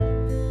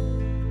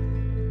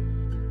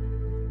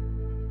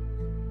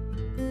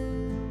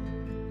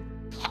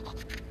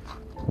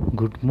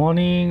Good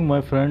morning, my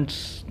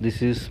friends.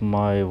 This is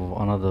my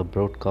another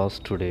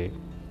broadcast today,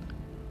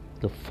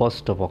 the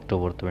 1st of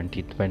October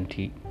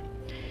 2020.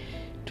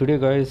 Today,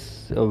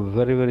 guys, a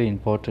very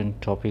important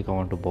topic I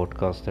want to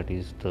broadcast, that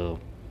is the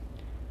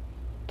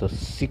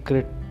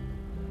secret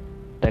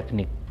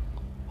technique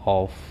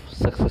of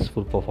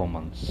successful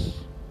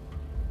performance,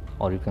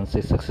 or you can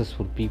say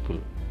successful people.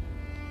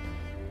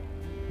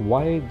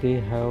 Why they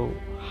have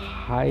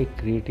high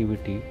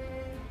creativity,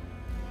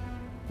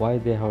 why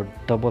they have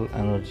double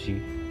energy,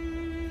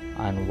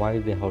 and why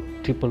they have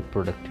triple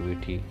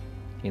productivity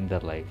in their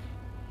life.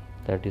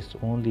 That is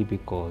only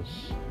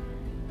because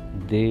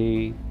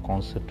they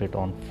concentrate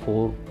on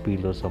 4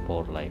 pillars of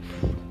our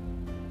life.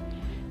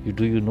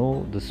 Do you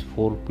know these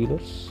 4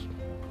 pillars?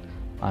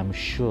 I'm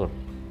sure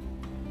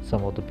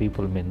some of the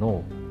people may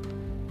know,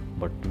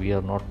 but we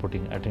are not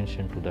putting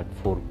attention to that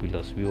 4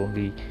 pillars. We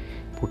only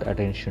put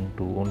attention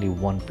to only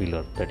one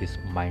pillar, that is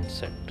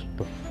mindset.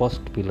 The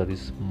first pillar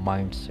is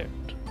mindset.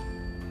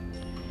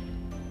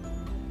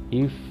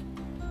 If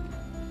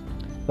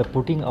by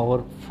putting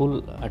our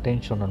full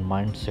attention on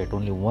mindset,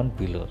 only one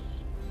pillar,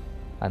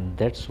 and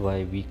that's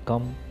why we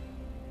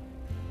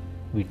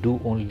do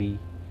only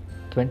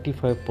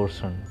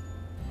 25%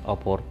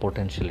 of our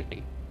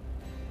potentiality.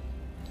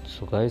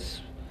 So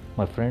guys,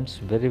 my friends,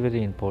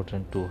 very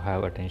important to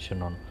have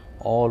attention on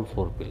all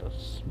 4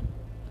 pillars.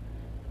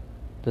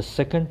 The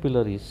second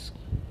pillar is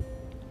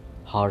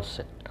heart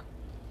set.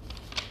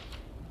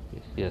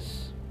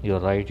 Yes, you're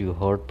right, you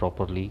heard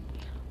properly.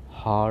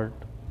 Hard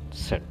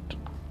set.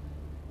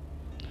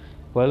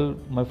 Well,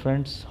 my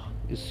friends,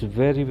 it's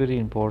very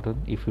important.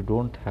 If you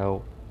don't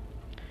have,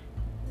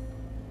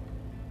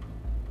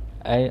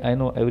 I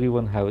know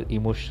everyone have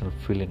emotional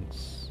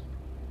feelings,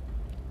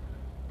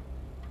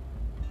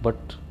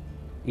 but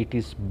it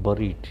is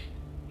buried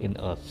in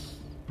us,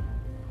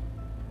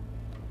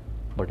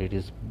 but it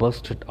is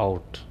busted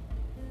out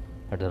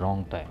at the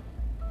wrong time.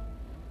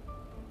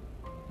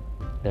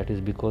 That is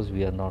because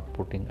we are not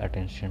putting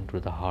attention to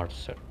the heart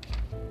set.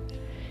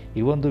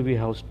 Even though we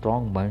have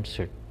strong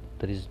mindset,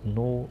 there is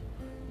no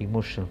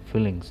emotional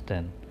feelings,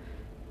 then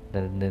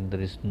there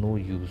is no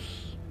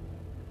use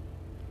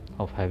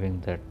of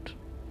having that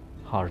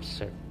heart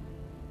set.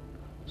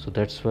 So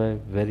that's why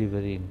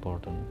very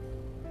important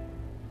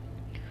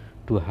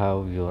to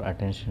have your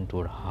attention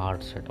toward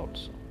heart set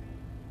also.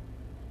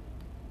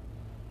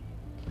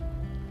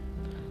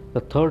 The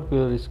third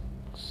pillar is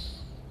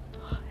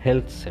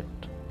health set.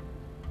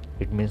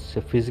 It means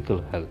a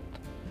physical health.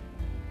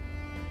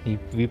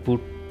 If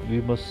we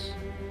must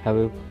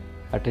have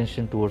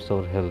attention towards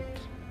our health.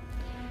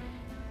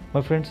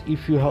 My friends,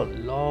 if you have a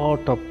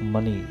lot of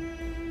money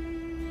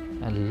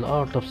and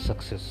lot of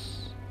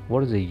success,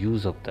 what is the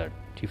use of that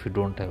if you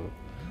don't have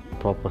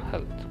proper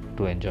health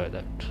to enjoy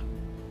that?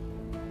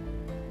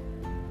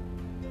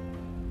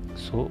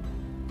 So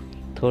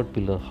third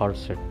pillar, heart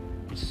set,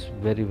 is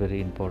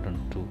very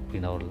important too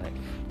in our life.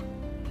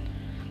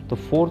 The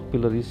fourth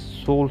pillar is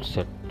soul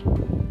set,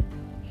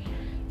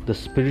 the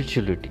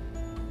spirituality.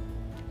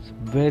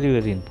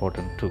 Very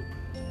important too.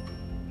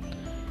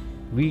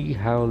 I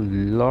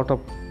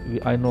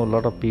know a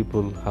lot of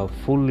people have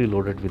fully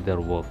loaded with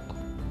their work.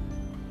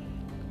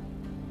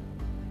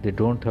 They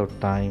don't have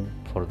time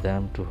for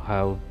them to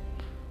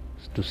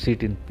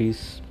sit in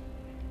peace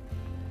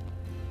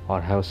or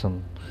have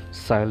some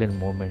silent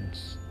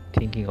moments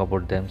thinking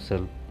about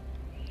themselves,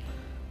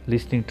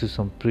 listening to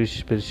some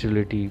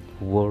spirituality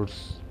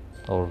words,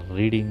 or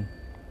reading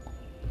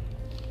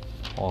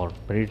or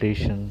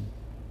meditation.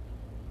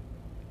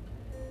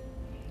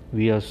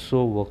 We are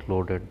so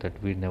workloaded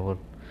that we never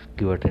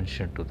give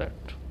attention to that.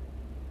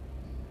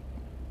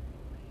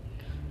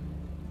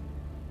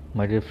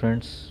 My dear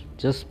friends,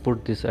 just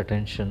put this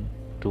attention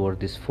toward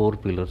these 4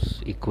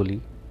 pillars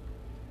equally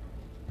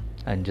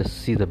and just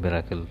see the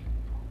miracle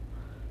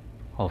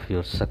of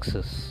your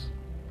success.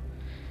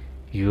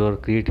 Your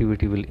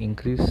creativity will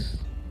increase,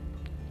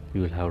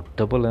 you will have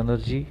double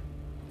energy,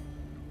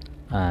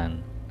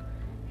 and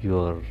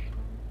your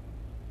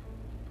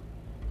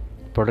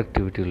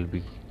productivity will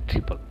be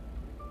triple.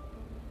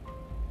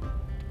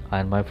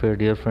 And my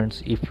dear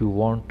friends, if you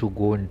want to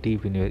go in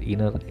deep in your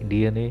inner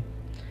DNA,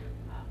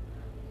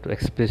 to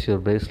express your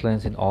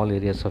baselines in all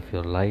areas of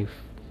your life,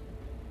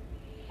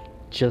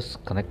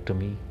 just connect to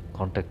me,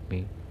 contact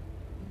me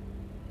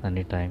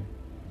anytime,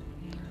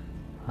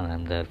 and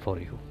I'm there for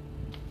you.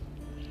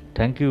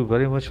 Thank you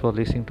very much for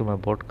listening to my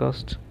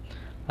podcast,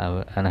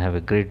 and have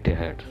a great day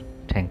ahead.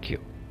 Thank you.